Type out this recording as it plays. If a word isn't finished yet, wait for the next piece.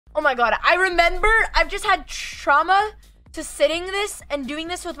Oh my god, I remember I've just had trauma to sitting this and doing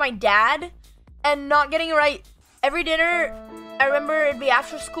this with my dad and not getting it right. Every dinner, I remember it'd be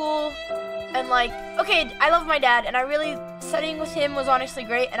after school and like, okay, I love my dad and I really, studying with him was honestly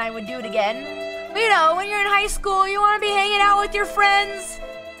great and I would do it again. But you know, when you're in high school, you want to be hanging out with your friends.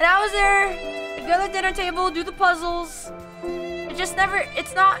 And I was there, I'd go to the dinner table, do the puzzles. It just never,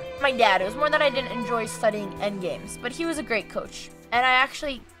 it's not my dad. It was more that I didn't enjoy studying endgames. But he was a great coach. And I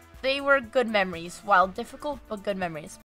actually, they were good memories. While difficult, but good memories.